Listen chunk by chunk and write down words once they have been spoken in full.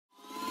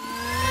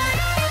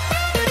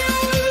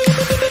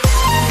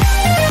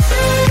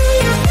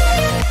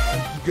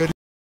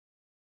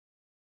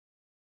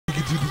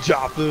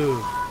chopper.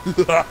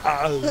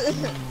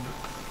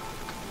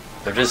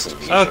 They're just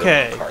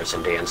okay. cars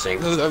and dancing.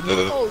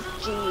 Oh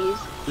jeez.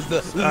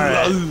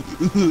 Alright.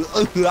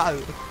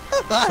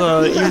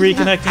 So you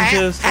reconnecting to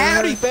this?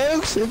 Howdy,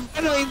 folks.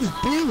 My name's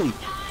Billy.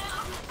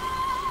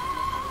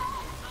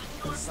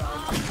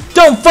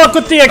 Don't fuck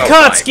with the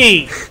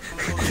Akatsuki!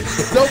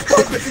 Don't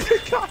fuck with the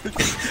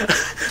Akatsuki.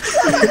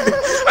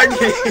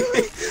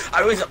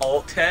 I was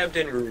alt-tabbed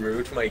and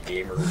removed my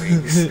gamer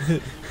wings.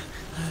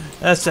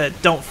 That's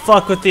it. Don't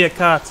fuck with the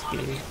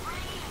Akatsuki.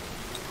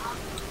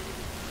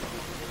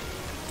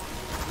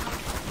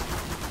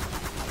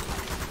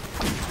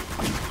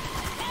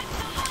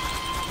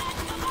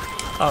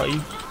 Oh,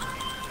 you...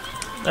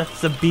 That's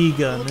the B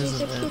gun,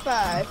 isn't it?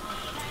 65.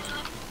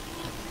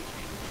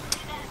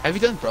 Have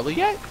you done Brother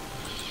yet?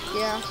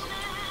 Yeah.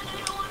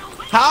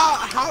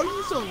 How are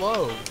you so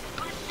low?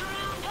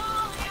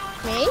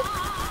 Me?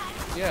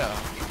 Yeah.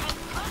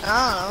 I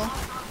don't know.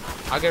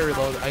 I gotta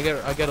reload.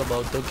 I gotta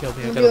load. Don't kill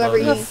me. I You gotta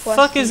do load. What the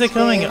fuck is it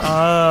coming?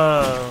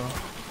 Oh.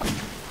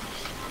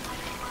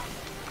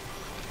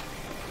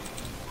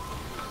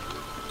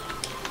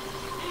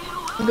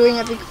 I'm doing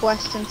every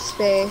quest in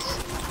space.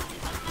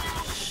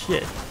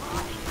 Shit.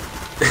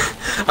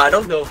 I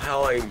don't know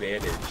how I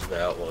managed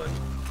that one.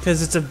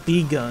 Because it's a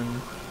B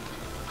gun.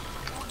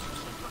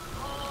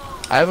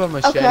 I have a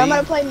machete. Okay, I'm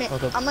gonna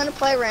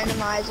play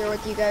randomizer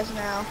with you guys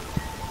now.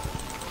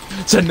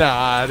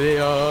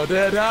 Scenario,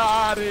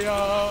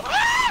 scenario. I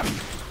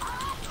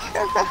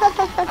have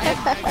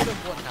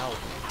 -1 health.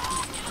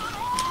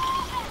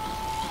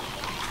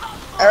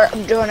 Alright,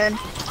 I'm doing it.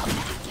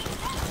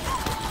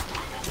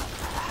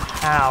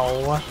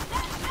 How?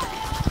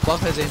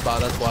 Fluff has aimbot,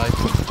 that's why.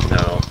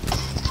 No.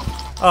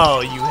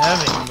 Oh, you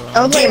haven't.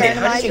 I'm playing Damn it,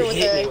 how did you randomizer with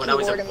hit me a when I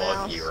was keyboard and above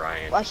mouse. you,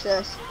 Ryan? Watch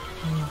this.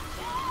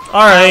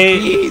 Alright.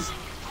 Please,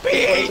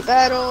 It's please.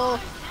 battle.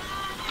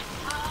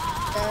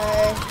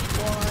 Okay,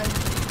 one.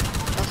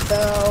 Let's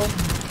go.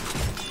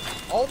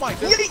 Oh my,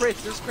 there's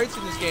crits. There's crits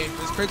in this game.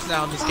 There's crits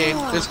now in this game.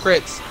 There's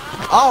crits.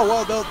 Oh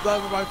well,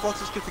 my Flux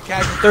just get the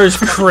catch. There's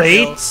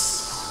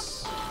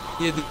crates?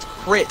 Yeah, there's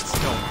crits.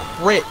 No,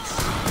 crits.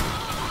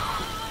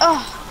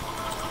 Oh.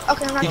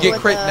 Okay, I'm not You gonna get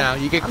look, crit now.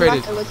 You get I'm not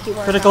critted. gonna look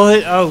keyboard Critical now.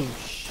 hit? Oh,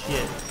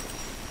 shit.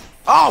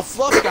 Oh,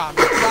 Fluff got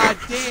me. God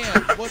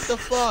damn. What the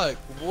fuck?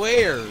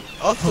 Where?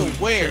 Also,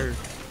 where?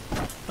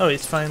 Oh,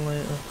 he's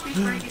finally...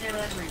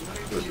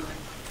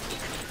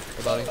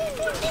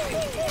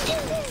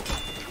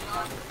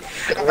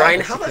 Ryan,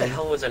 how the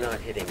hell was I not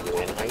hitting you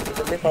in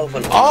the middle of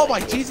an Oh my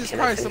online game? Jesus Can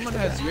I Christ, finish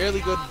someone that? has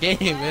really good game,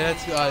 and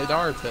that's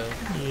Naruto.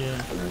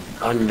 Yeah.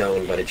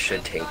 Unknown, but it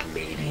should take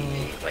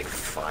maybe like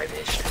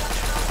 5-ish.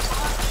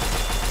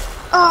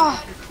 Oh.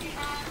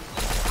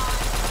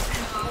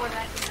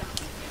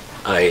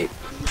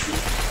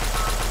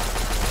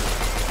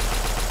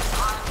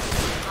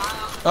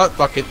 Oh,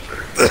 fuck it.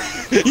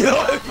 You know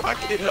what?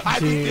 Fuck it. I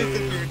just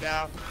disappeared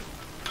now.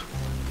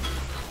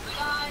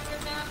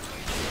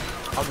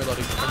 I'm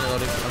reloading. I'm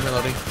reloading. I'm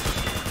reloading.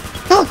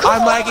 Oh, come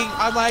I'm on. lagging.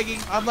 I'm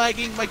lagging. I'm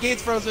lagging. My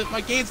game's frozen.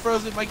 My game's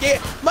frozen. My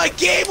game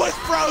was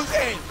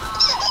frozen.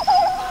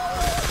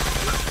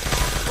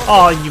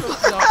 Oh, you...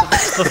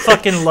 The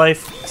fucking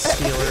life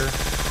stealer.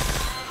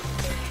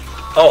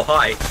 Oh,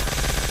 hi.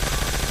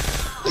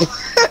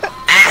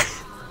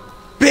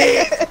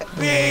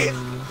 Bees.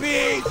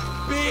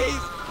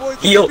 Boys,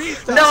 Heal.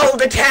 bees. No,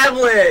 the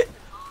tablet!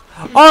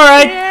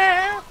 Alright,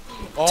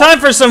 Oh, time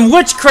for some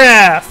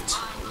witchcraft!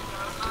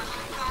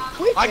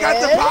 We I got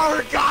the did.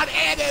 power god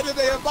and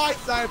enemy on my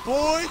side,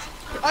 boys.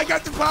 I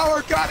got the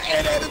power god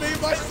and enemy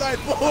on my side,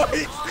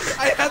 boys.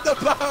 I have the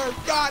power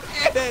god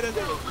and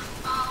enemy.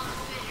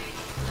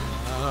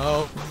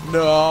 Oh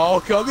no!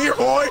 Come here,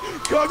 boy!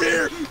 Come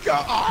here!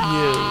 Come!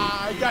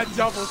 Ah, I got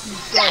double team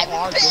so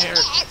hard there.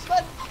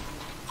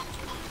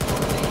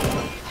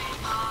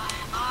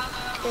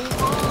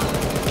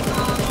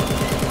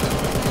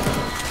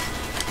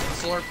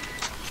 Slurp.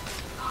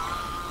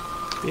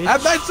 Bitch.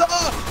 Have my saw!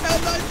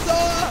 Have my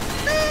saw!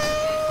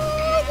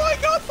 Oh my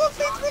god, Flux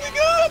looks really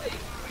good!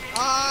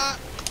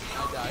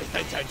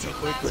 I died so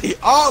quickly.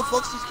 Oh,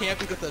 Flux just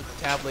camping with the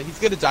tablet. He's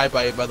gonna die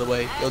by it, by the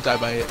way. He'll die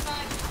by it.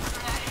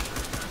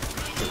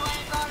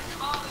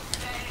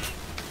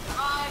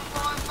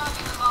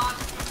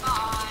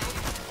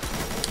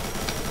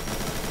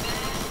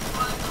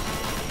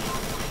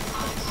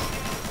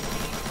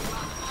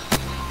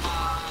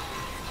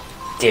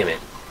 Damn it.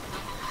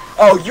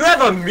 Oh, you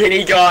have a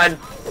minigun?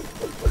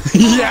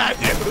 Yeah,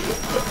 dude.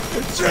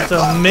 It's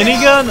a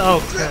minigun?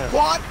 Oh, crap.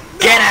 Quad?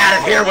 Get out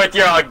of here with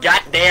your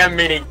goddamn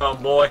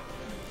minigun, boy.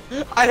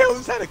 I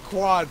almost had a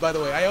quad, by the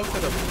way. I almost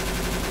had a...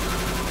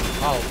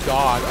 Oh,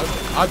 God.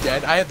 I'm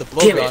dead. I had the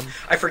Damn blowgun. it.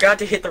 I forgot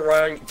to hit the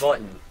wrong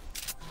button.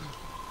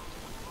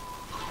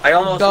 I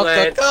almost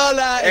went...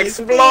 Coca-Cola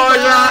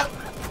Explosion!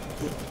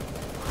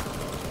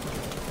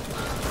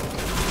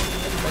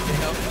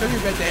 Come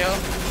here, Mateo.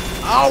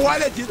 Oh, why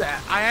did I do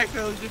that? I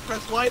actually just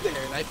pressed Y there,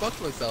 and I fucked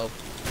myself.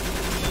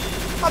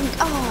 I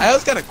Oh.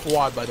 almost got a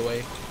quad, by the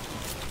way.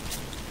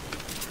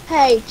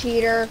 Hey,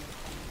 cheater.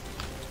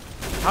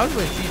 How was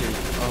my cheater?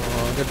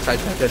 I'm gonna type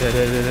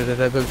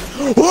that.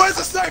 Who is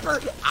a sniper?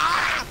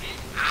 Ah!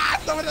 Ah!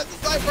 Someone has a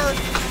sniper!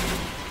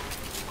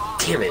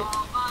 Damn it.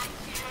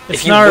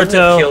 It's If you wouldn't have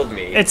Naruto. killed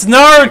me, It's I could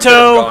have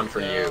Naruto. gone for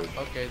you.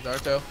 Okay,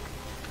 Naruto.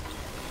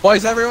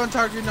 Boys, everyone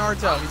target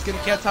Naruto. He's gonna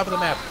camp top of the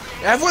map.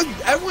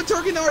 Everyone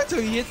target Naruto.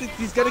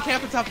 He's gonna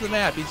camp on top of the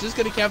map. He's just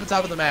gonna camp on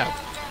top of the map.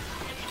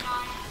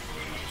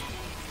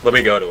 Let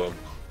me go to him.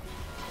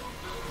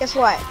 Guess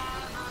what?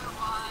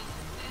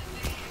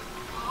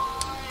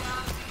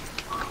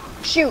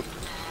 Shoot.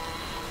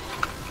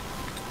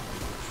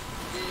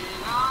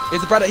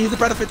 He's the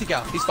bread of 50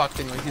 cal. He's fucked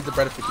anyway. He's the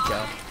bread of 50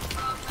 cal.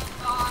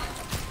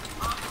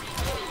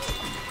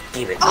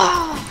 Damn it.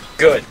 Oh,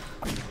 Good.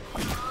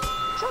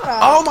 shut up.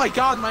 Oh my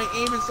god, my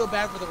aim is so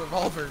bad for the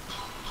revolver.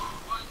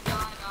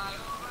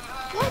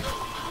 What?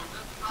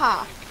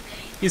 Ha.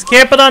 He's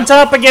camping on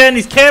top again.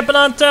 He's camping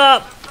on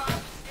top.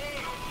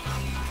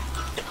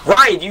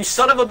 Ryan, you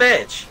son of a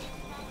bitch.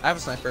 I have a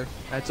sniper.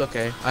 That's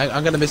okay.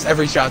 I'm gonna miss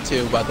every shot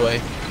too, by the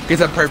way. Because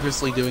I'm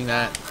purposely doing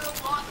that.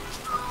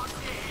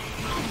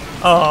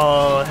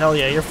 Oh, hell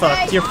yeah. You're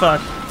fucked. You're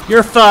fucked.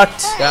 You're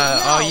fucked.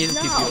 Yeah, No, oh, you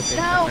didn't no, PP, okay.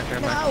 no, Never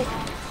mind.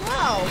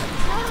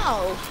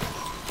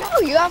 no,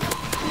 you have...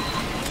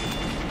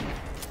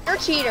 You're a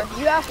cheater.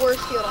 You have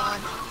worse shield on.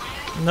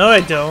 No,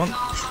 I don't.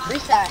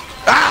 Reset.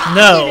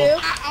 No. You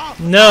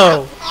do.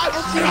 No.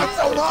 Yes, you do.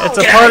 It's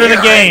a part of the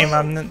game.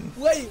 I'm.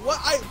 Wait, what?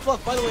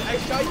 Fuck, by the way, I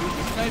shot you with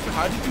the sniper.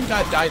 How did you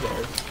not die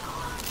there?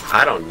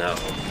 I don't know.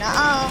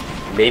 Nuh-uh.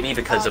 Maybe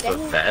because of dang a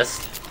it.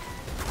 vest?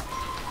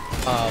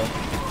 Oh.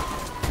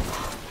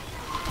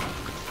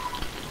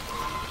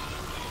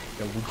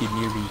 Don't get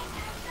near me.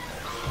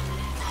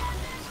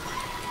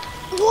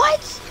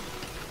 What?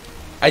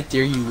 I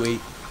dare you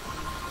wait.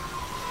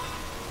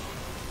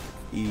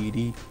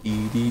 Edie.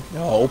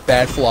 No,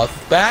 bad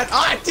fluff. Bad.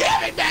 Oh,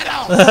 damn it,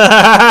 Meadow!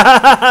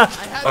 I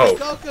had Oh. to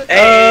go good.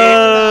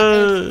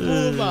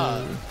 Hey.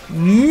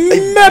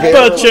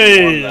 Mappa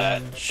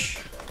change.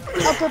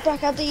 I'll put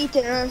back out to eat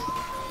dinner.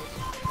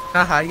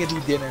 Haha, you get to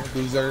eat dinner,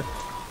 loser.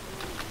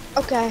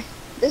 Okay.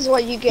 This is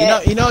what you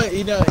get. You know.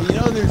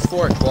 There's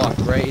 4 o'clock,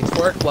 right? It's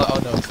 4 o'clock. Oh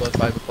no, it's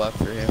 5 o'clock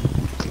for him.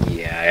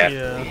 Yeah, I have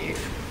Yeah. to leave.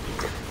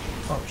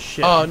 Oh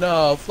shit. Oh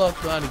no,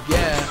 Fluff gone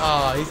again.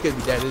 Oh, he's gonna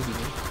be dead, isn't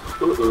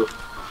he? Ooh.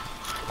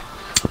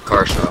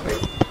 Car shopping.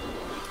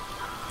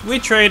 We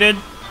traded.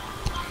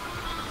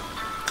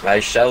 I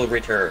shall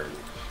return.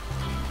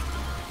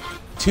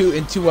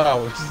 In 2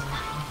 hours,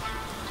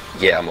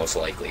 Yeah, most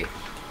likely.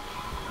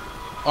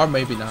 or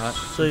maybe not.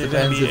 So you're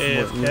gonna be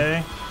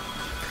AFK.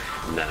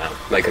 Nah,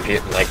 my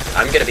computer, like,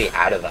 I'm gonna be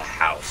out of the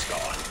house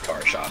gone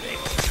car shopping.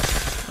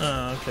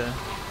 Oh, okay.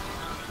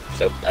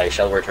 So I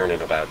shall return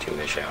in about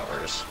 2-ish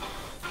hours.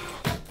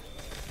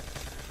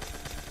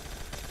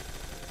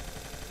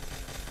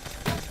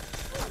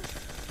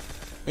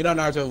 We know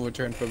Naruto will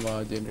return from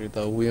dinner,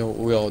 though. We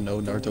all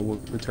know Naruto will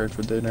return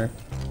for dinner.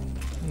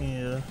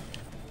 Yeah.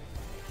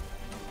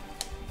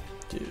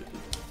 Dude.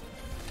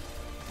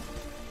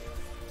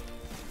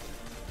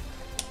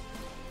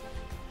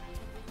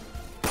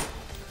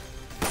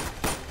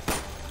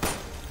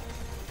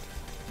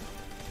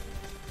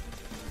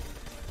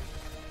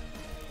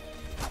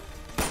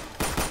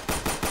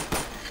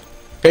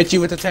 Hit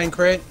you with a 10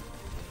 crit.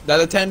 That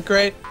a 10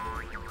 crit?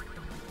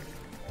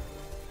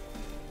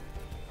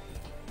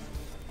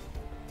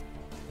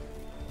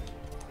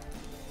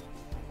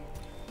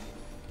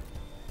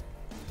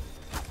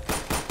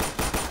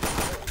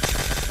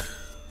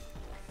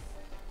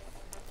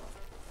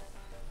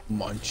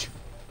 Munch.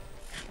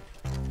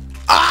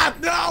 Ah,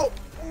 no!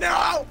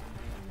 No!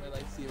 My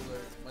life's over.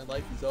 My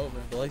life is over.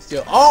 The life's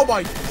still. Oh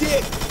my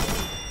dick!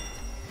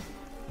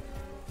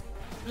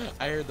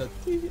 I heard that.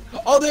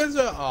 Oh, there's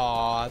a.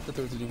 Oh, I thought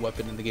there was a new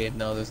weapon in the game.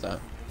 No, there's not.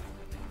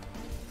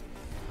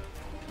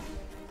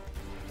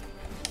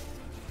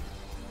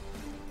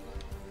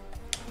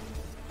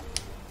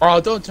 Oh,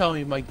 don't tell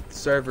me my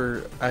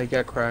server. I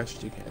got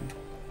crashed again.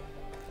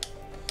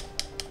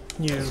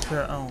 Oh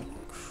crap. I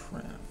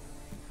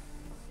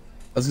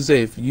was gonna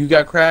say if you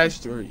got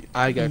crashed or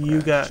I got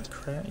You crashed.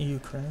 you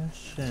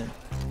crashed? Shit.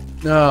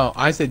 No,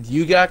 I said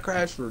you got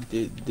crashed or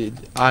did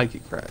I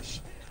get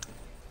crashed?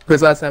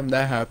 Because last time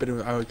that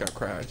happened, I got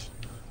crashed.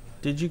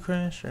 Did you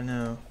crash or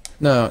no?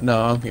 No,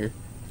 I'm here.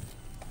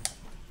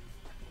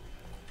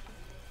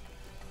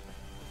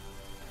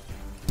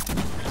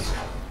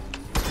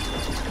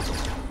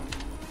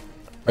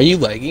 Are you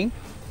lagging?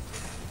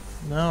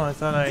 No, I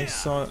thought I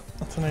saw it.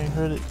 I thought I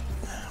heard it.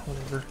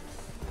 Whatever.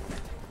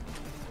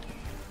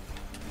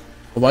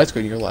 On my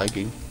screen, you're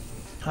lagging.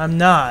 I'm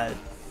not.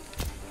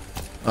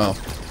 Oh.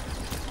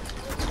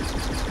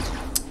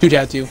 Two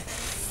tattoo.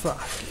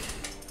 Fuck.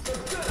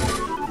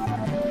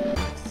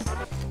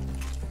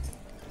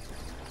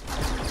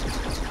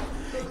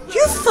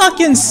 You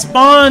fucking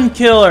spawn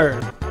killer!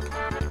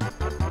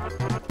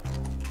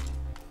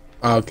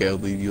 Okay, I'll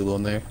leave you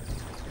alone there.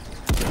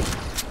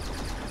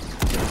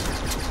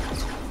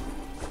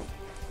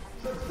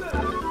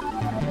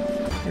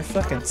 You're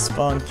fucking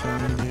spawn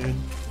killing, dude.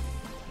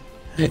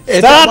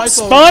 It's not my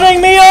Stop fault.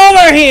 spawning me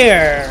over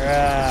here!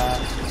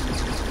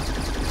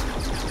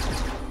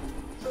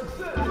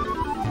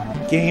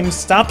 Game,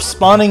 stop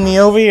spawning me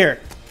over here.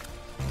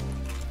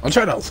 I'm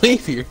trying to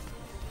leave here.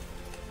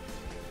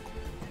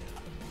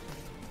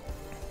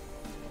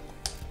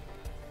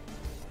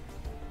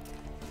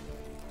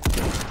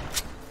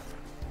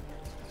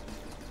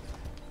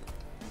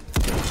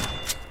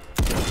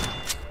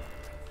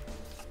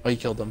 Oh, you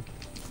killed him.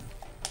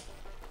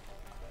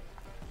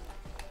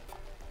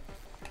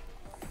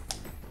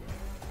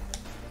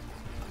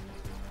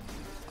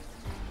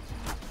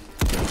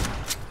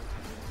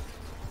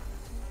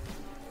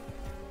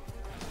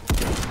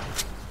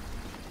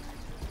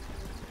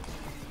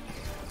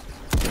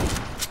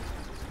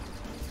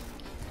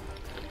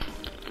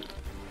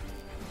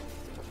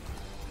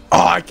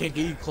 Oh, I can't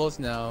get you close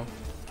now.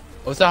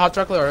 Was that hot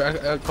chocolate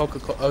or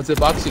Coca-Cola? Was it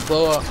Boxy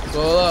Cola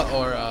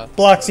or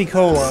Bloxy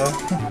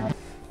Cola.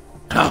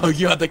 Oh,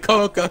 you had the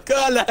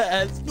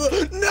Coca-Cola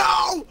spoon.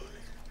 No!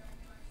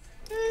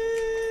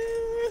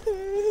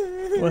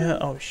 What?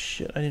 Oh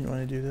shit! I didn't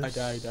want to do this.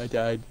 I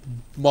died.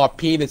 My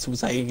penis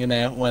was hanging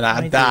out when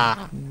I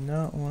died. Did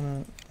not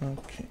want to.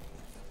 Okay.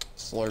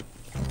 Slurp.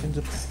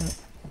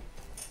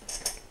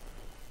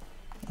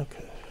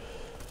 Okay.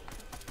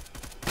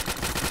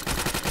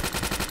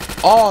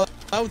 Oh,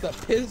 that was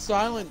a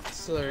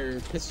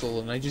silencer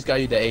pistol, and I just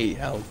got you to 8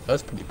 health. That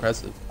was pretty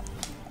impressive.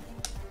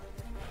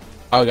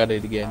 Oh, I got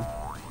it again.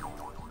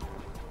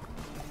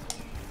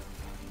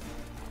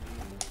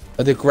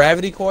 The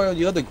gravity coil?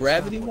 You have the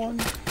gravity one?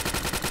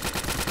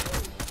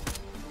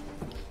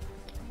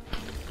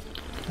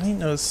 I didn't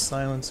know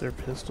silencer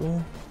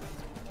pistol.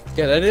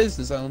 Yeah, that is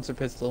the silencer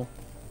pistol.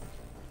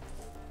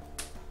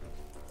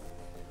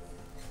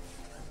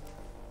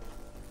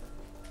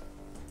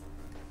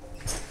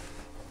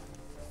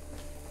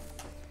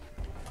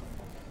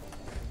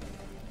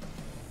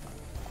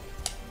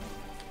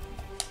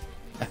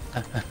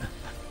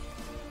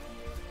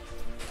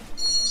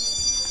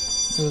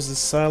 It was a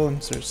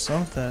silencer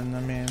something. I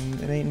mean,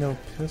 it ain't no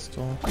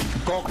pistol.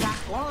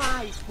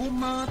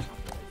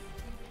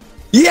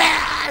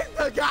 Yeah!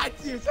 I got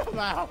you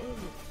somehow!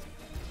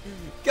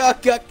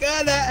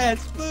 Coca-Cola and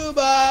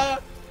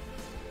Spuma!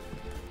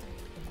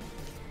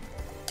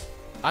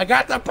 I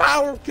got the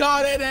power of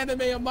God and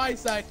anime on my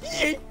side.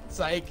 Yeet!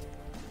 Psych.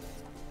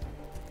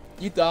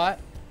 You thought,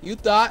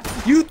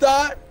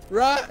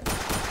 right?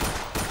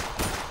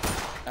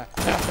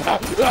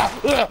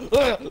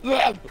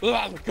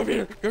 Come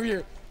here.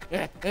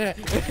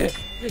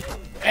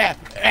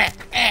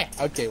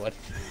 Okay, what?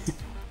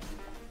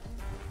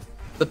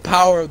 The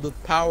power of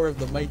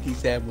the mighty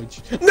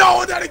sandwich.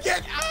 No, not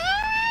again!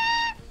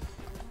 Ah!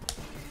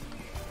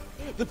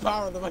 The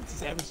power of the mighty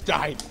sandwich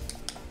died.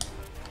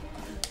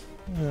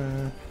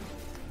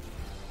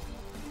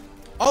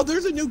 Oh,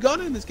 there's a new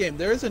gun in this game.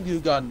 There is a new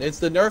gun. It's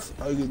the Nerf.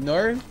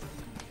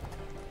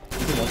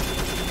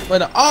 Wait,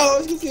 no. Oh, I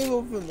was gonna see if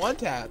it was one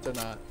tapped or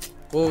not.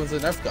 What was the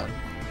Nerf gun?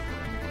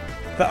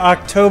 The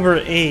October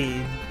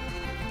Aid.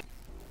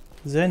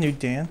 Is that a new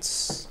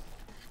dance?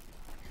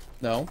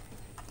 No.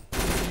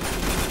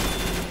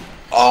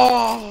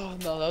 Oh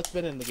no, that's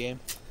been in the game.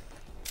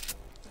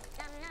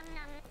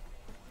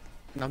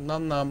 Num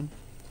num num.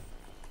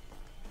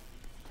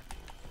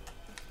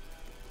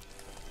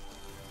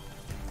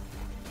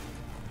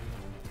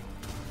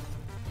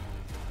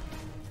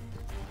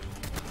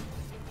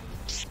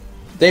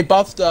 They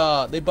buffed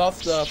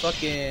the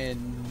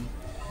fucking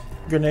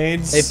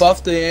Grenades? They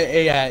buffed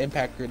the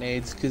impact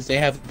grenades because they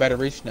have better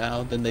reach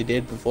now than they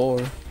did before.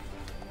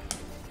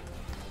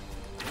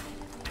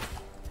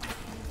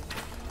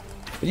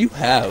 What do you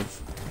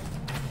have?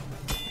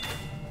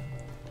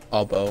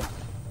 Oh, bow.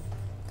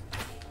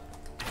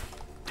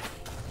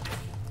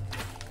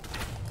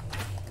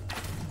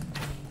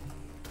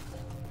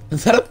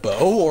 Is that a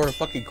bow or a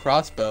fucking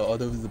crossbow? Oh,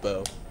 that was the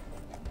bow.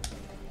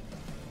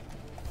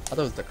 I thought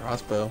it was the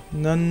crossbow.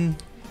 None.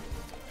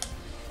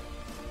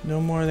 No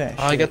more of that.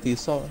 Oh, I got the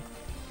assault.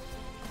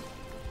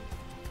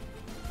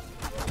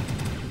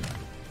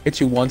 Hit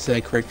you once and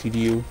I corrected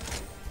you.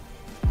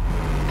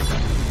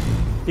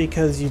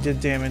 Because you did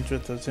damage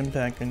with those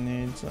impact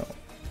grenades. So.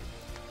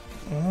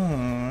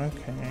 Oh,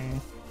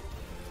 okay.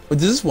 But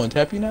does this one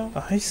tap you now?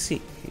 I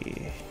see.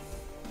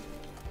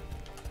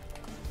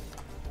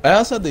 I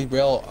also have the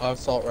rail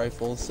assault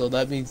rifle, so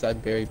that means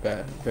I'm very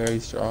bad, very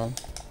strong.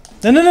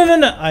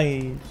 No!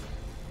 I.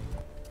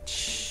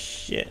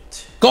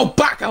 Shit. Go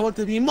back! I want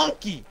to be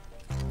monkey!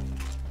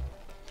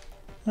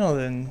 Well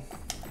then.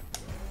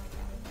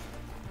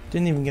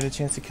 Didn't even get a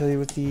chance to kill you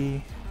with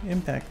the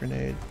impact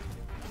grenade.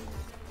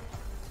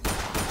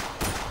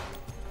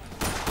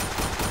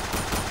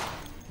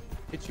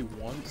 Hit you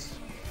once.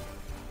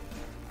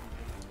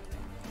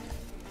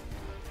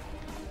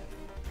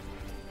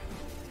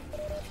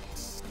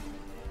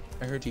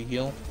 I heard you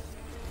heal.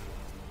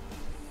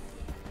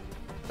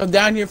 Come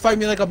down here, fight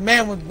me like a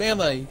man with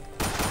melee.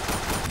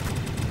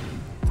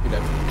 You're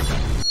dead.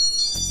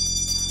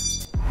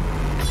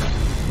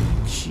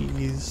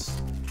 Jeez.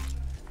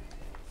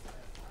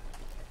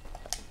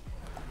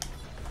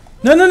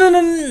 No, no, no,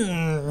 no,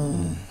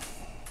 no.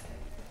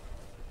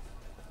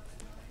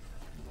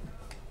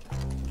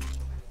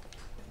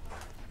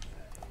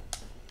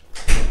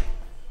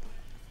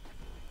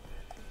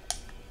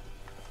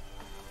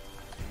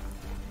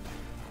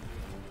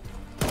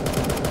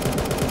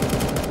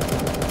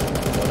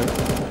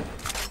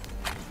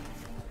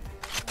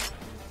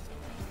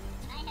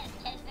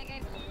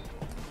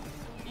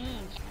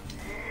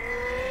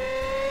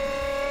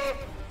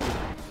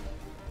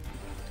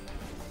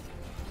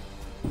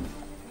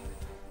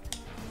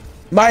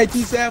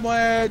 Mighty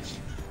sandwich!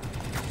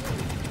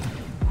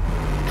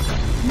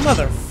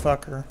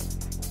 Motherfucker.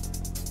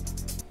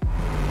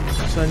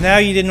 So now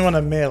you didn't want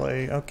a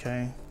melee,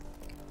 okay.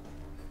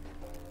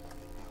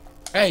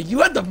 Hey, you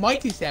had the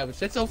mighty sandwich.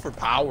 That's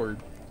overpowered.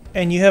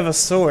 And you have a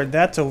sword,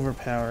 that's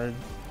overpowered.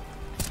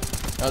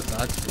 No, it's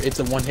not. It's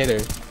a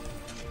one-hitter.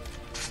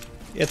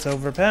 It's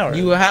overpowered.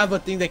 You have a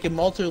thing that can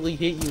multiply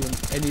hit you,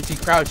 and if you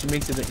crouch, it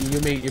makes it.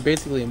 You're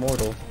basically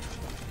immortal.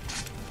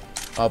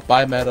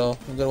 Buy metal.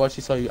 I'm gonna watch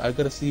you fall. I'm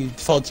gonna see you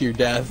fall to your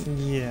death.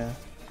 Yeah.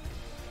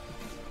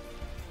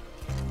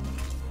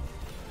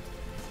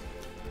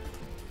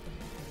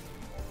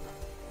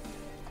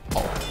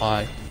 Oh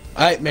my! All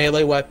right,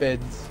 melee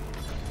weapons.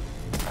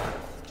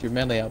 Get your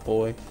melee out,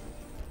 boy.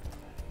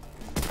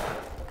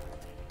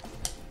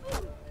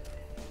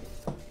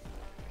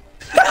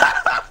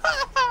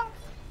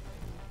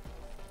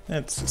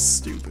 That's just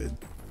stupid.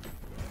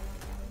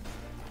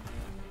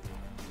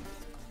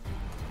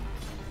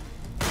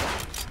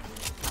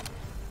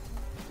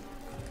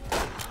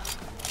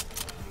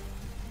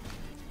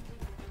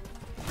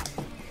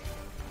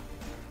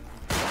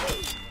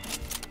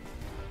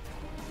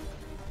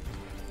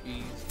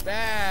 He's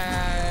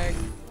back.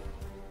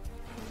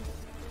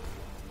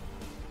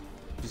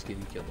 Just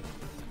getting killed.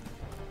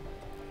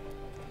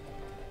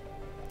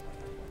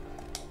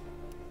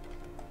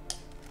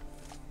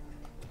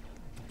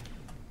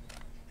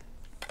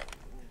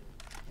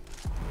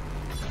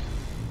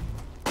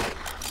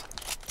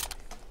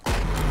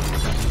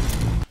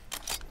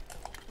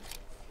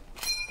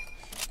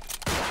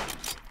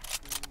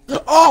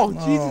 Oh,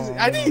 Jesus!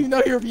 I didn't even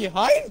know you were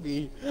behind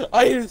me.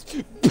 I just.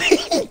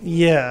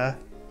 Yeah.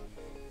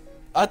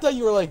 I thought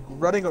you were like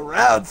running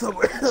around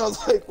somewhere. I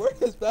was like, "Where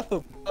is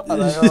Bethel?"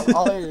 All I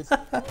hear is.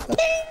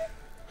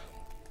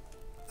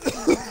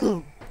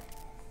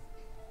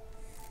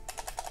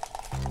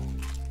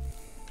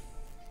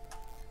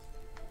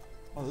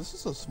 Oh, this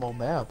is a small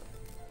map.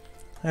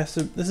 This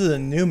is a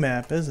new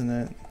map, isn't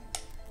it?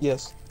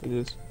 Yes, it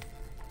is.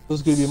 This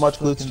is gonna be much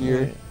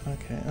glitchier.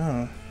 Okay.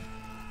 Oh,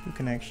 you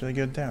can actually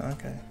go down.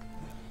 Okay.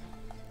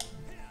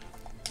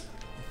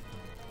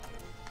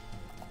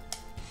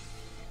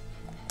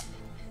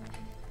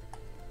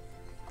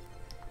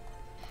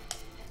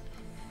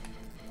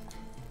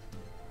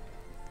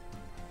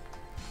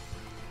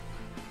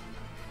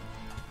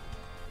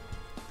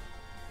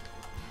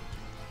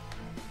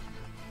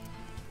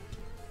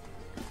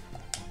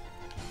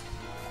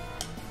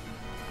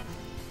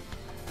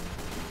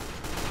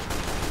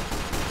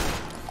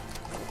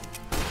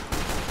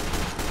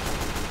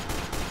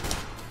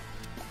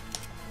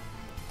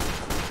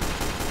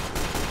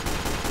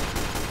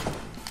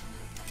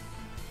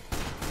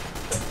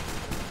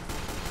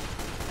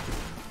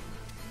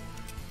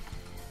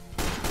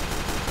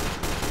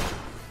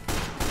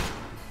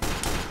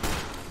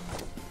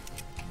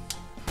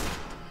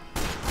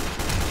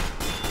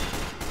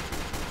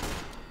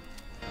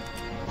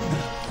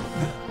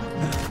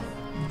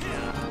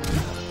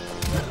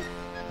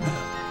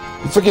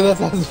 Freaking that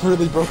sounds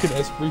really broken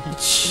as freak.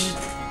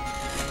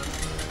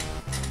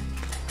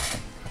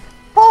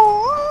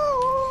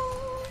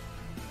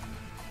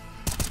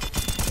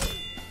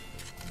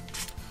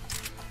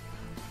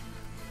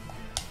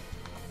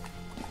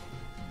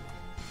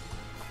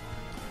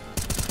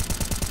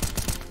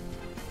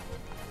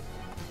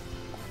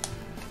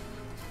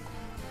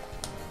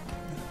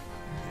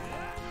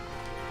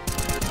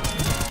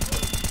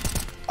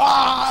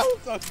 Ah,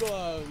 so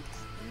close.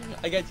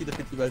 I got you the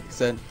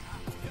 55%.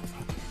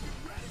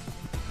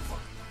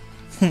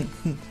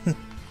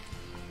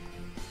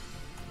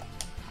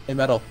 Hey,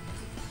 metal.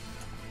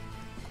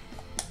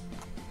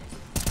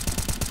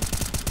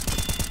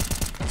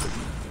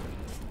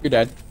 You're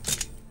dead.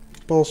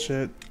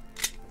 Bullshit.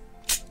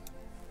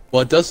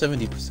 Well, it does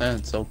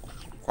 70%, so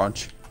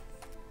crunch.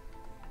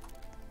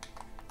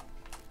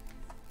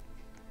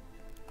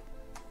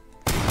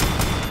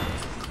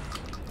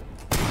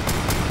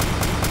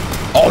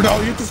 Oh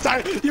no, you have to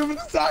side! You have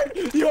to side!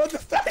 You have to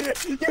side!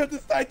 You have to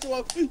side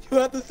 12! You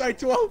have to side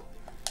 12!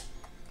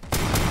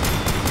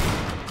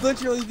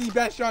 Literally the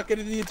best shotgun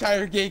in the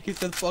entire game because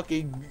the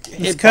fucking.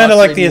 It's kind of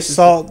like the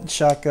assault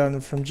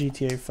shotgun from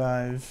GTA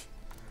 5.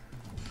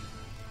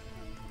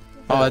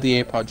 Oh,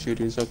 the APOD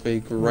shooters. Okay,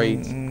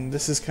 great.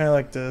 This is kind of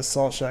like the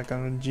assault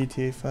shotgun in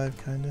GTA 5,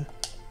 kind of.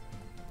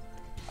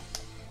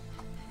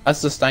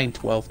 That's the Stein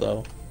 12,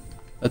 though.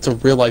 That's a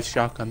real life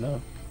shotgun,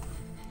 though.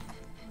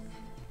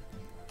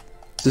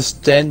 It's the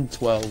Sten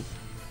 12.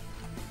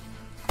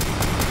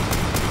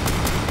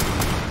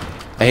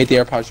 I hate the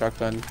AirPod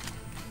shotgun.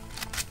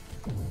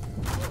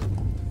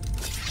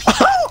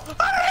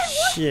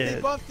 shit.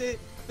 They buffed it.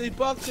 They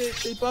buffed it.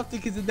 They buffed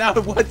it because it now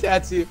one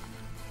tattoo.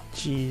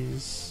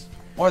 Jeez.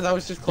 Or that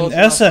was just An close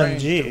enough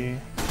range. SMG.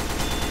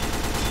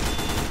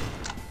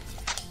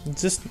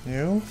 Is this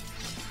new?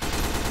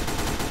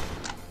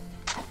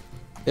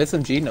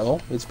 SMG? No,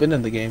 it's been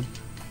in the game.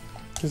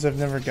 Because I've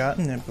never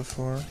gotten it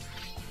before.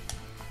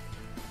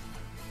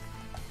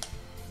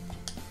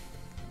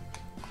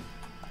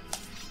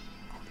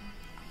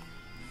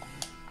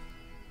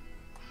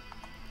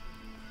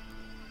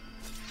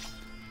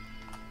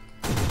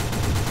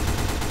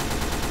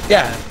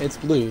 Yeah, it's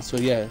blue, so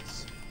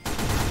yes.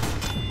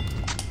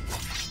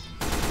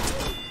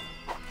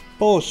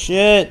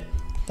 Bullshit.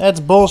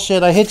 That's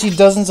bullshit. I hit you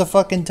dozens of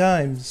fucking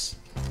times.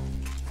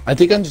 I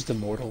think I'm just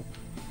immortal.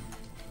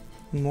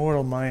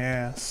 Immortal my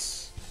ass.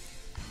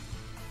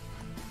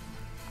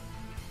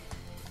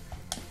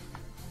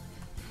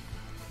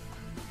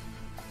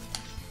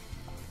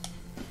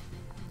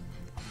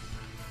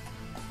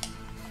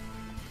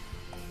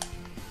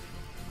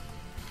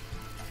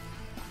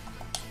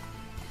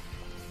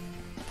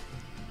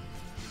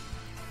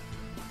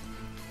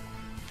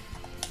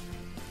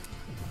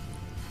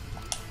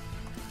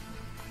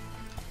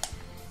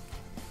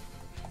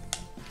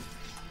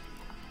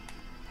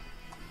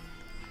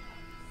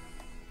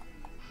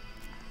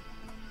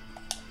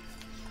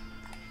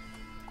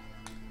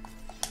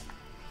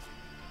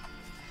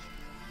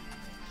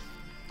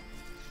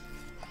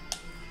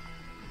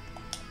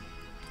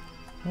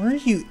 Where are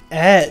you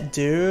at,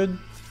 dude?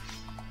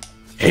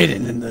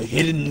 Hidden in the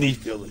Hidden Leaf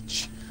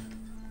Village.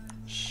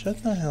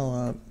 Shut the hell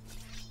up.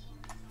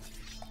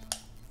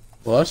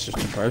 Well, that's just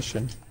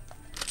depression.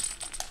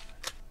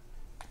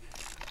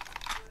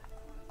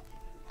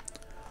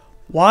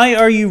 Why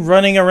are you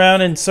running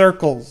around in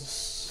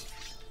circles?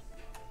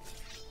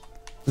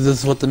 This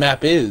is what the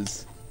map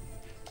is.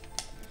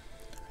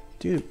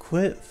 Dude,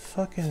 quit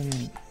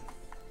fucking...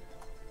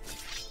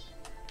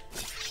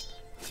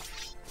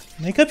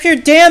 Make up your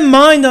damn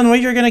mind on where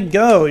you're gonna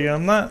go.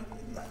 I'm not...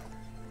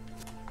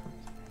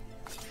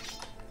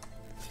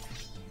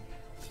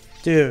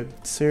 Dude,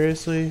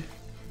 seriously?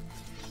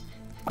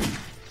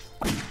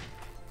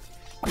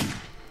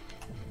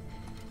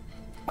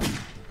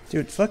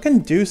 Dude, fucking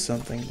do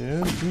something,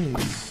 dude.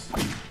 Jeez.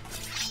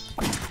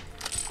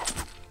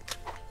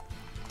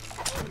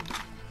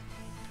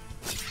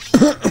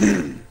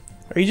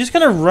 Are you just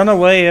gonna run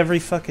away every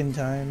fucking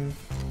time?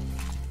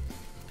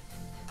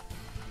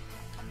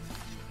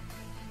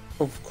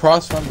 Oh,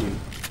 cross from you.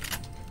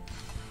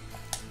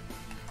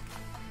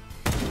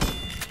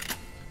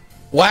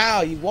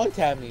 Wow, you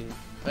one-tapped me.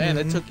 Man,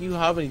 that took you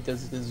how many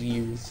dozens of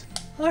years?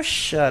 Oh,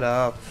 shut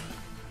up.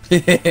 You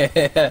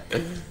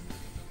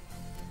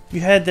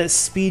had that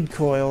speed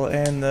coil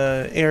and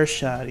the air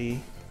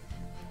shotty.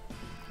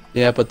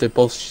 Yeah, but they're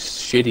both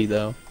shitty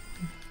though.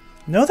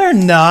 No, they're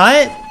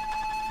not.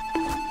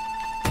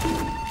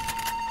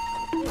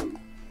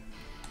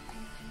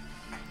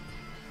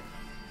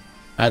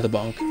 I had the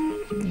bonk.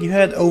 You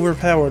had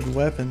overpowered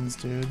weapons,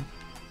 dude.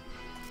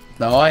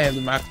 No, I had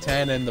the Mach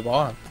 10 and the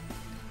bonk.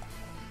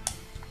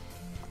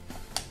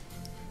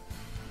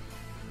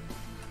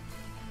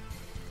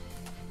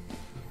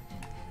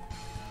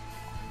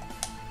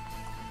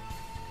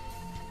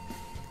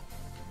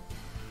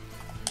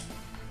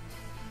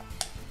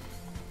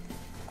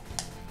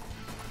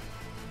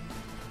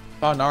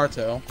 Oh,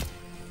 Naruto.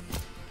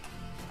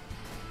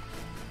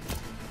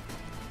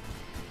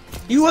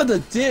 You had the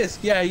disc!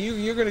 Yeah,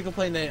 you're gonna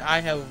complain that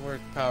I have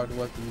overpowered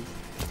weapons.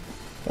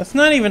 That's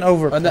not even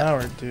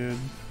overpowered, dude.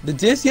 The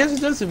disc? Yes, it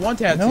does in one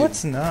tattoo. No,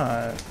 it's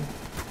not.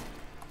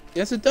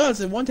 Yes, it does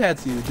in one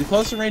tattoo. The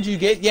closer range you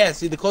get, yes,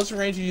 see, the closer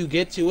range you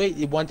get to it,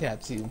 one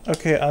tattoo.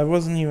 Okay, I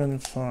wasn't even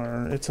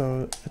far. It's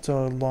a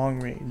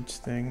long range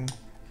thing,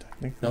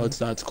 technically. No,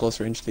 it's not. It's a close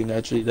range thing,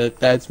 actually.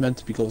 That's meant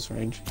to be close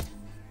range.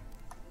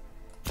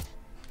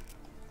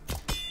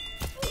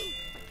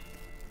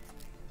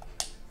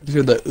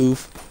 Hear the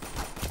oof.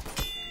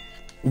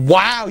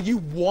 Wow, you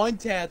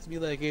one-tapped me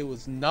like it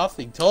was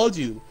nothing. Told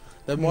you.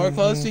 The more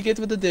close you get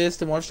with the disc,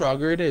 the more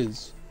stronger it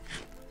is.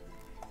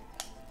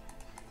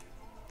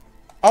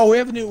 Oh, we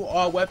have a new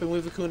weapon. We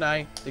have a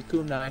kunai. The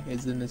kunai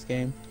is in this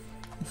game.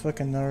 The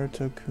fucking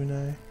Naruto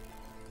kunai.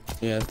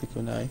 Yeah, the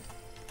kunai.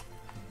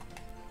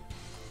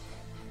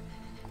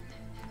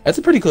 That's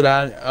a pretty cool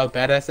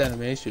badass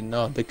animation.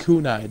 No, the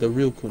kunai, the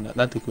real kunai,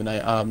 not the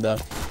kunai.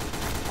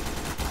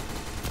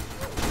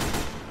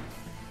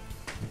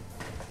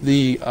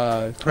 The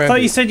I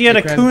thought you said you had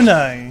a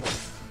kunai.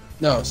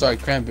 No, sorry,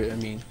 cranberry. I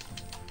mean,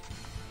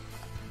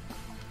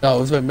 no,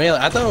 it was a melee.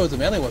 I thought it was a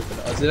melee weapon.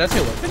 Oh, did I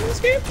say weapon in this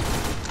game?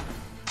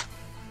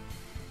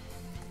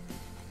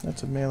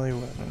 That's a melee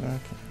weapon.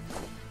 Okay.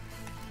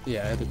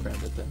 Yeah, I had the crime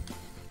bit then.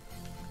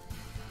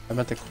 I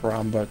meant the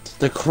crime bit.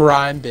 The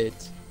crime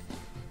bit.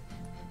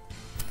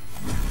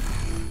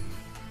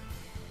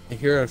 I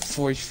hear a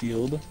force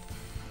field,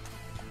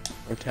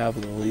 or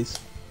tablet at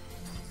least.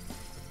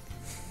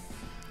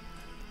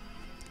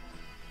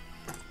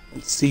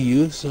 Let's see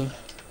you, so...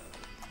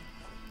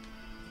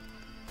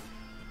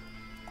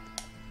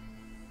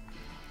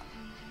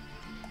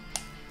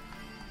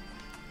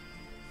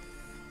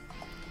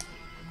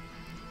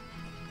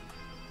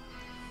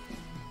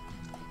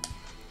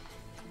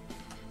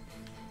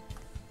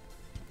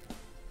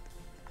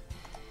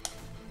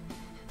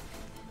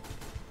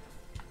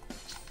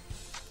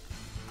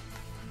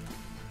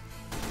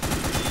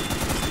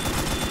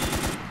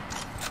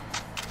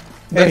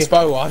 Nice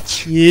spy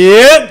watch.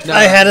 Yep, No.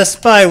 I had a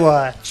spy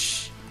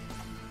watch.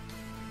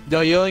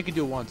 No, you only can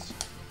do it once.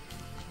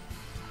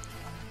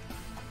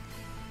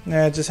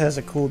 Nah, it just has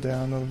a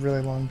cooldown, a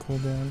really long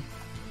cooldown.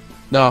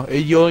 No,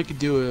 you only can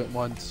do it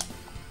once.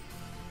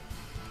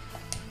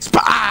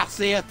 Spy!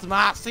 See, it's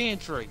my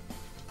century.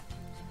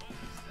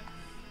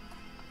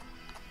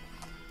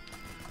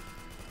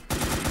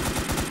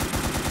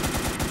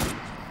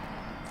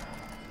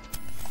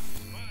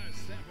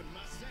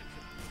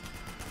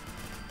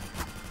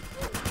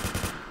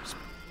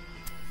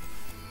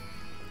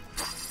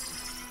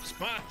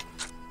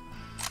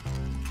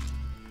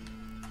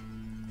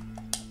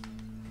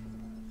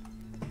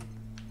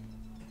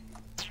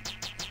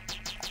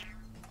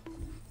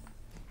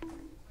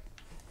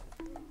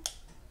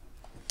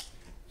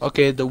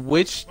 Okay, the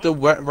wrench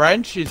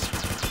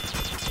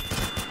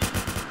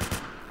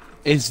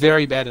is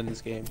very bad in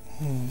this game.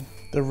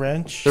 The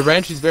wrench? The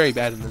wrench is very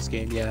bad in this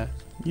game, yeah.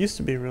 Used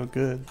to be real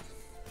good.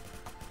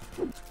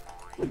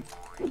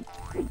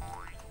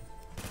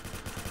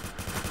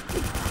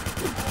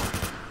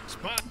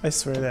 I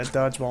swear that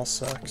dodgeball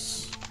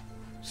sucks.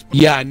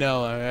 Yeah, I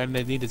know, and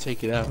I need to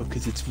take it out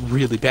because it's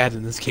really bad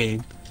in this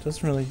game.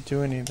 Doesn't really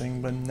do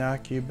anything but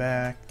knock you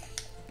back.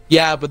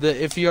 Yeah, but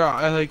if you're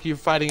like you're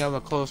fighting on a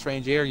close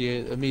range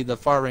area, I mean the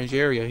far range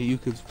area, you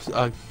could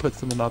put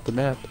someone off the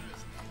map.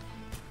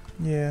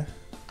 Yeah.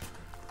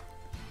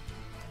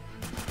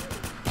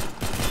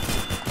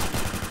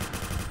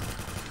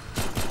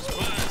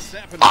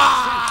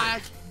 Ah!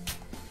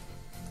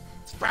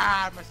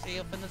 Sprite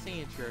myself in the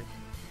century.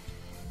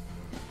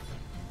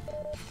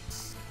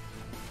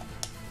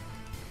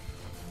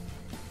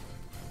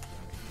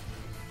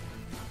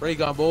 Ray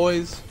gun,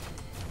 boys.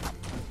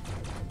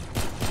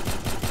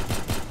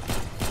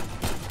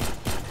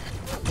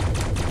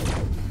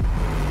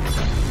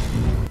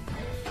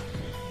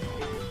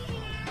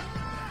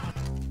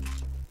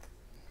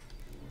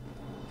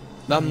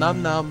 Num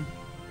num num.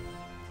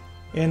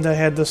 And I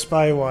had the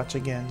spy watch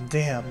again.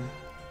 Damn.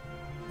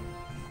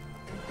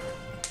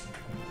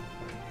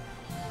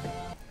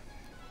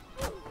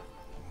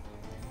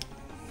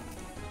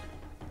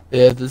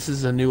 Yeah, this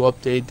is a new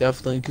update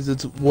definitely because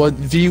it's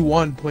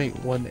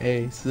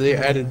V1.1A. So they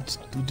added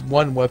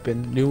one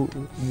weapon,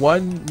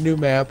 one new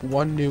map,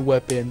 one new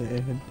weapon,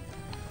 and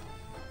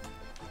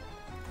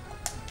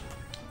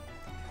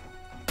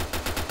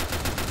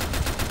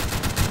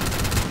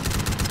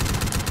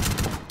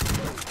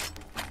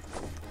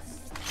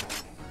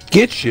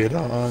get shit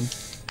on.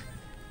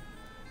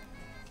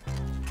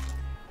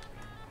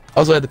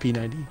 Also had the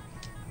P90.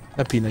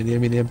 Not P90, I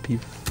mean the MP.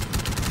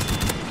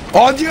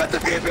 Oh, you have the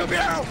pew pew pew!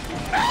 No!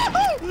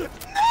 No!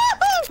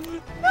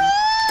 No!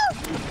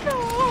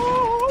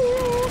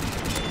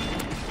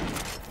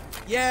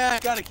 Yeah,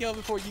 gotta kill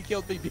before you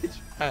killed me, bitch.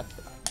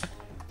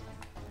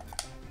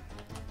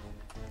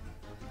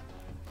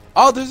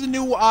 Oh, there's a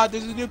new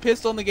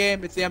pistol in the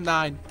game. It's the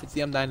M9. It's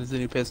the M9 is the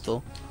new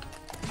pistol.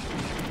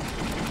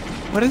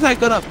 What is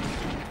that gonna?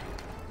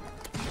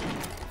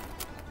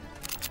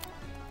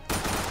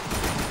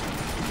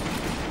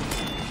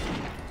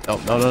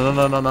 Oh, no, no,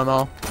 no, no, no, no,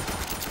 no.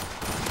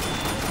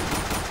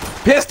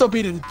 Pistol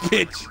beat it,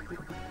 bitch!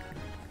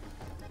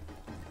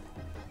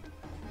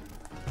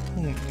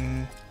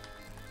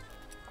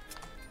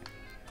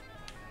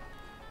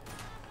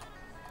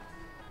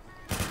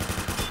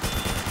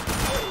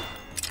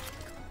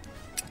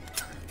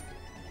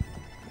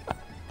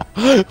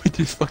 We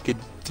just fucking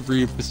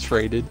 3 of us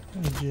traded.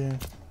 Yeah.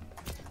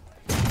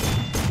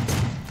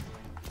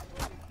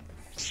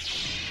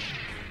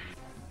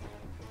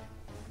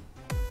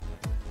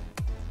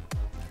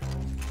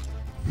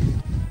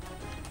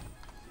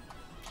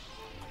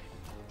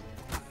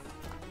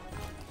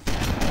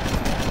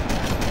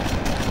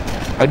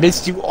 I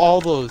missed you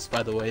all those,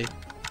 by the way.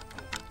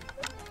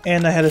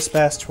 And I had a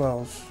SPAS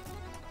 12.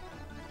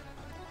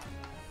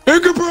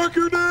 Impact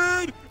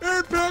grenade!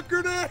 Impact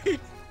grenade!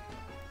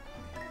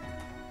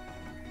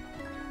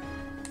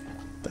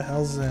 The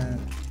hell's that?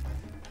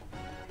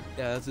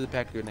 Yeah, that's the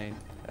impact grenade.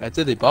 I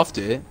said they buffed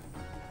it.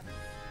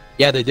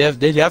 Yeah, they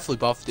definitely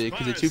buffed it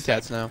because it's 2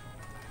 tats now.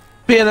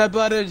 Peanut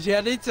butter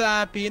jelly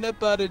time, peanut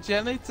butter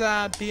jelly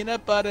time,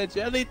 peanut butter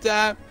jelly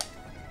time.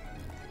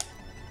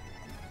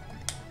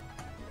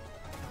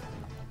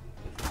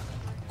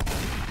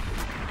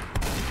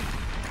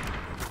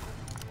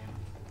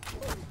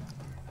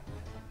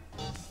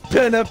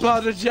 Peanut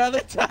butter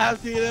jelly time,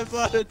 peanut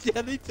butter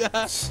jelly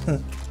time.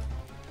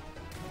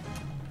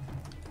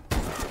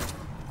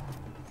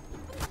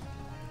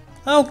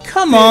 Oh,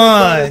 come Peanut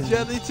on! butter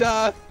jelly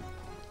time.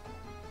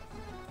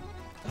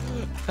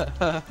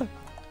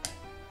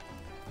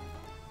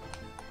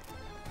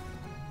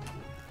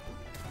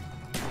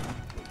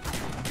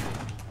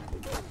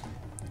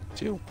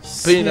 Two.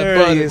 Peanut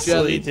butter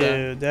jelly time.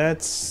 Dude,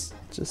 that's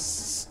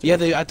just... Yeah,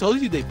 I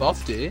told you they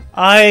buffed it.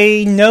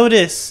 I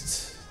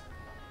noticed.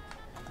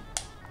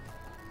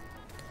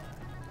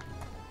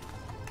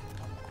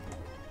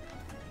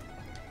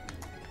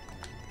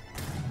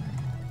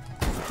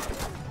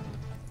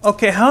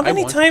 Okay, how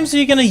many times are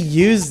you gonna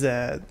use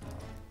that?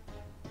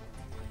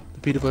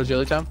 Peanut butter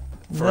jelly time?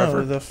 No,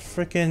 Forever? the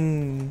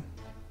frickin'...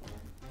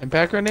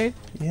 Impact grenade?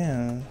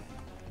 Yeah.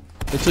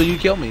 Until you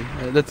kill me.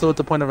 That's what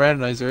the point of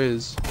randomizer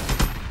is.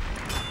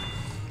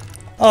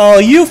 Oh,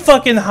 you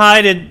fucking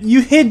hid.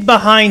 You hid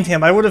behind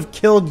him. I would have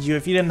killed you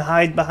if you didn't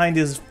hide behind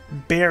his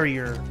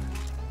barrier.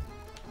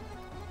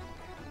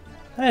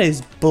 That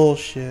is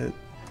bullshit.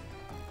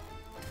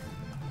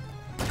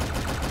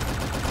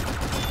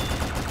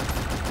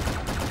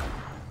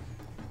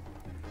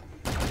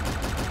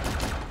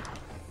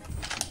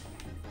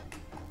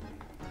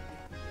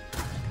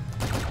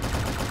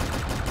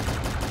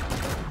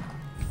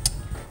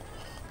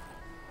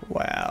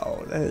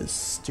 Wow, that is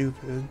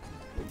stupid.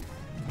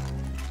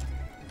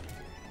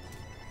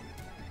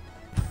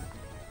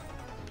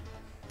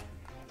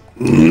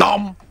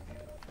 Nom!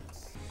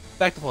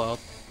 Back to full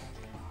health.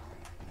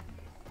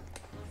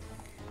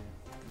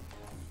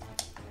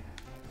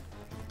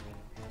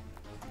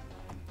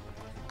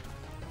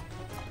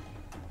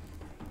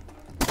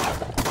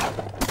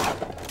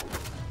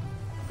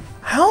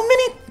 How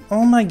many?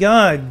 Oh my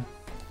god.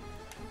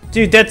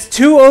 Dude, that's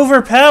too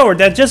overpowered.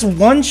 That just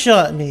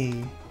one-shot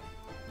me.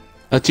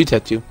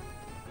 Two-tap you.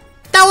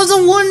 That was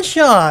a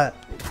one-shot!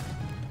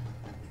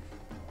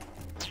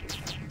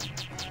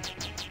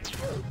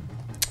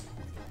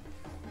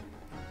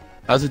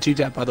 That was a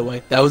two-tap, by the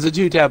way. That was a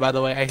two-tap, by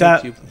the way. I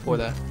hit you before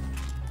that.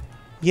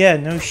 Yeah,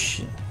 no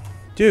shit.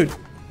 Dude.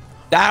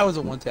 That was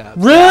a one-tap.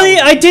 Really?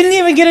 I didn't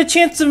even get a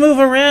chance to move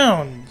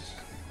around.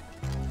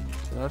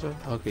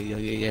 Okay,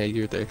 yeah,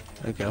 you're there.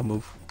 Okay, I'll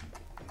move.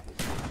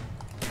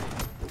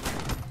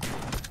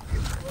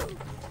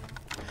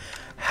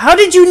 How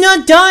did you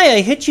not die?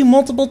 I hit you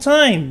multiple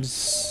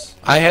times.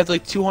 I had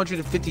like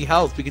 250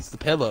 health because of the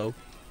pillow.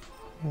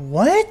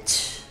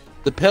 What?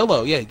 The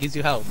pillow, yeah, it gives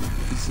you health.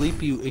 If you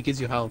sleep, it gives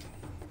you health.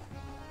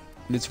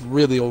 And it's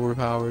really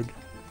overpowered.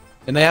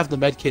 And I have the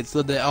med kit,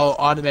 so that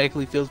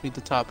automatically fills me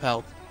to top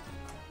health.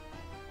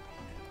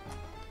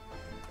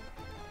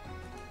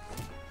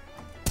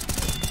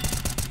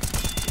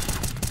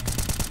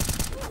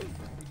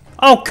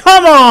 Oh,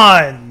 come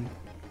on!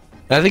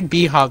 And I think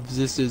B-hop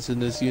exists in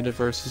this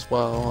universe as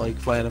well, like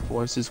Planet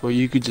Forces, where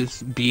you could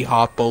just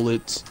B-hop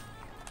bullets.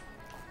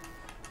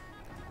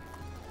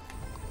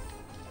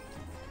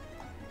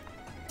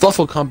 Fluff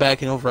will come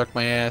back and overwreck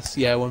my ass.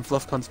 Yeah, when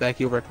Fluff comes back,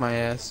 he'll wreck my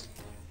ass.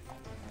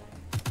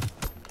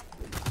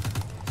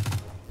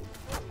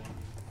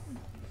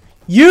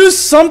 Use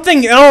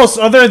something else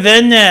other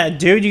than that,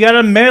 dude. You got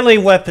a melee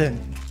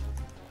weapon.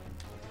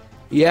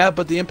 Yeah,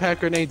 but the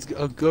impact grenade's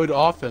a good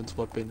offense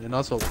weapon, and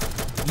also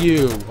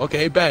you.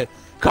 Okay, bet.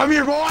 Come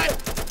here, boy.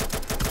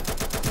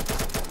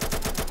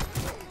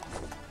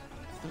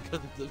 Because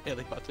it's a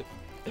melee weapon.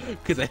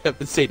 Because I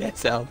haven't say that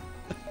sound.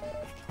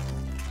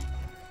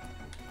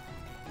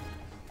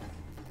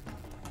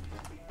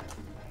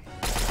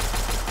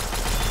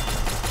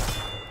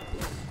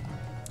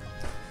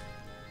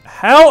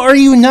 How are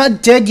you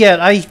not dead yet?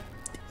 I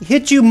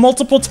hit you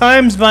multiple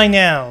times by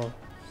now.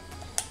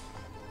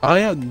 I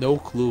have no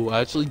clue.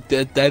 Actually,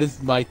 that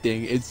is my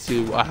thing. It's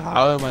to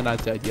how am I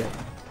not dead yet?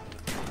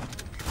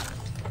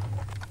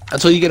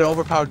 Until you get an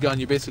overpowered gun,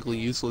 you're basically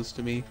useless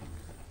to me.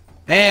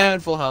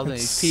 And full health and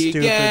HP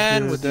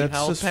again dude. with That's the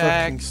health just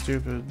pack. fucking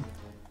stupid.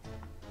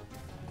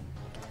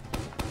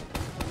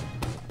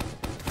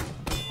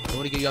 You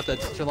want to get you out that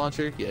teacher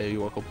launcher? Yeah,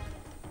 you're welcome.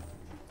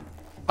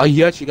 Oh,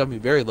 you actually got me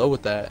very low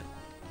with that.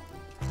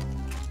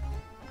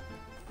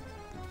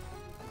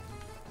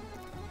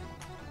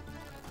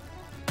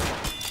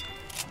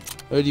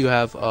 What do you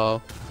have?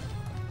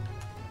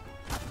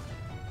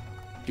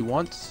 You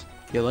want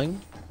healing?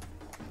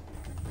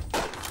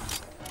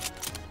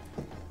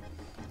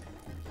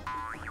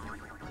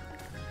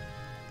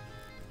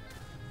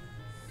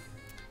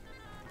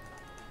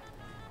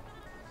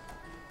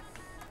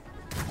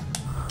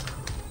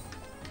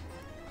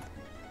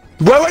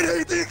 Why do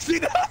you think see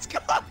that?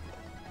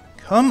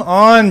 Come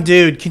on,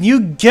 dude. Can you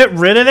get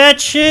rid of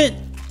that shit?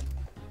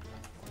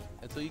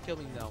 Until you kill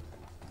me now.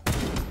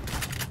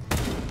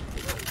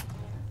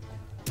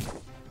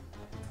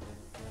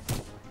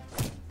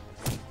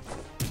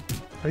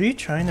 Are you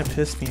trying to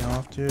piss me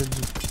off, dude?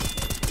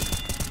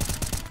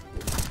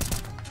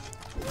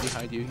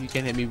 Behind you. You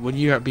can't hit me. When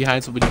you're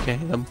behind somebody, you can't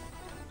hit them.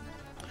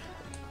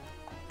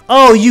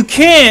 Oh, you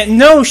can't!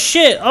 No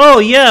shit! Oh,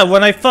 yeah,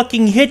 when I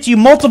fucking hit you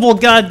multiple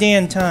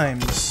goddamn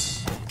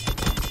times.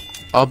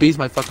 Oh, bees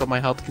might fuck up my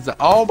health because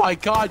oh my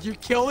god, you're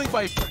killing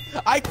my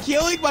I'm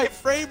killing my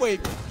frame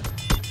rate.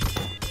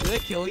 Did I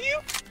kill you?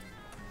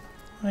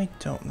 I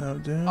don't know,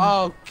 dude.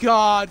 Oh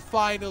god,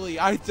 finally.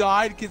 I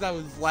died because I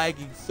was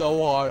lagging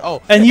so hard.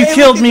 Oh, and you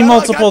killed me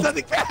multiple.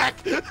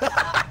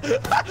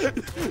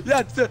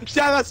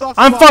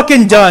 I'm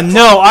fucking done.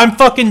 No, I'm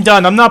fucking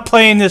done. I'm not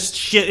playing this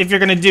shit if you're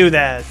gonna do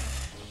that.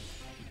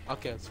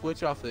 Okay,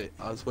 switch off it.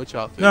 I'll switch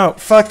off it. No,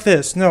 fuck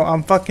this. No,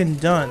 I'm fucking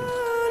done.